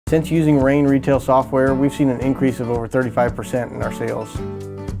Since using Rain retail software, we've seen an increase of over 35% in our sales.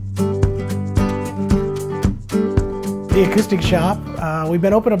 The Acoustic Shop, we've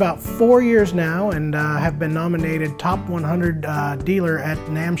been open about 4 years now and have been nominated Top 100 Dealer at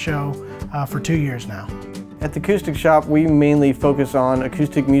NAMM Show for 2 years now. At the Acoustic Shop, we mainly focus on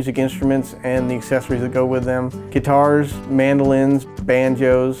acoustic music instruments and the accessories that go with them. Guitars, mandolins,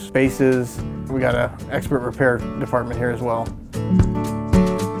 banjos, basses. We got an expert repair department here as well.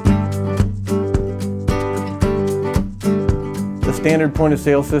 The standard point of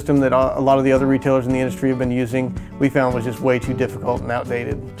sale system that a lot of the other retailers in the industry have been using, we found was just way too difficult and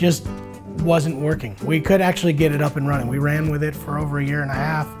outdated. Just wasn't working. We could actually get it up and running. We ran with it for over 1.5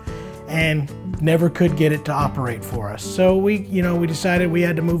 years and never could get it to operate for us. So we decided we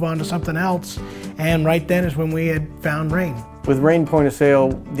had to move on to something else, and right then is when we had found Rain. With Rain point of sale,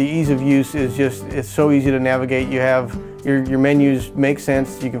 the ease of use is it's so easy to navigate. You have your menus make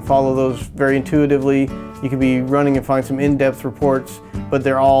sense. You can follow those very intuitively. You can be running and find some in-depth reports, but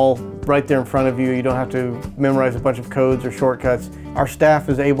they're all right there in front of you. You don't have to memorize a bunch of codes or shortcuts. Our staff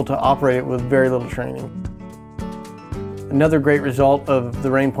is able to operate it with very little training. Another great result of the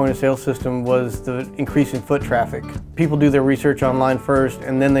Rain point of sale system was the increase in foot traffic. People do their research online first,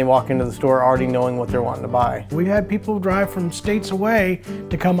 and then they walk into the store already knowing what they're wanting to buy. We've had people drive from states away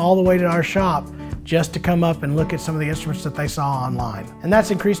to come all the way to our shop just to come up and look at some of the instruments that they saw online. And that's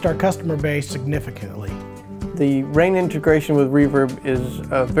increased our customer base significantly. The Rain integration with Reverb is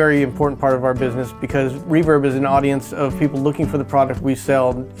a very important part of our business because Reverb is an audience of people looking for the product we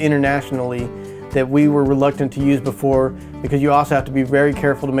sell internationally that we were reluctant to use before, because you also have to be very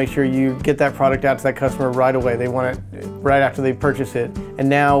careful to make sure you get that product out to that customer right away. They want it right after they purchase it. And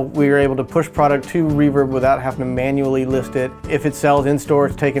now we are able to push product to Reverb without having to manually list it. If it sells in store,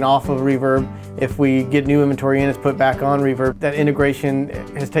 it's taken off of Reverb. If we get new inventory in, it's put back on Reverb. That integration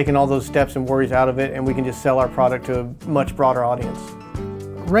has taken all those steps and worries out of it, and we can just sell our product to a much broader audience.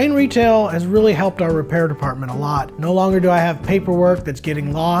 Rain Retail has really helped our repair department a lot. No longer do I have paperwork that's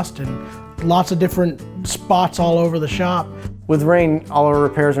getting lost and lots of different spots all over the shop. With Rain, all our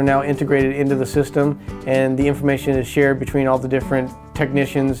repairs are now integrated into the system, and the information is shared between all the different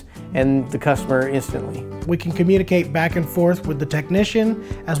technicians and the customer instantly. We can communicate back and forth with the technician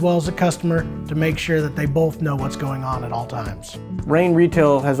as well as the customer to make sure that they both know what's going on at all times. Rain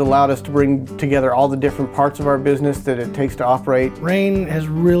Retail has allowed us to bring together all the different parts of our business that it takes to operate. Rain has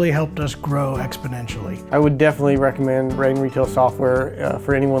really helped us grow exponentially. I would definitely recommend Rain Retail software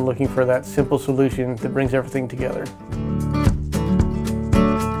for anyone looking for that simple solution that brings everything together.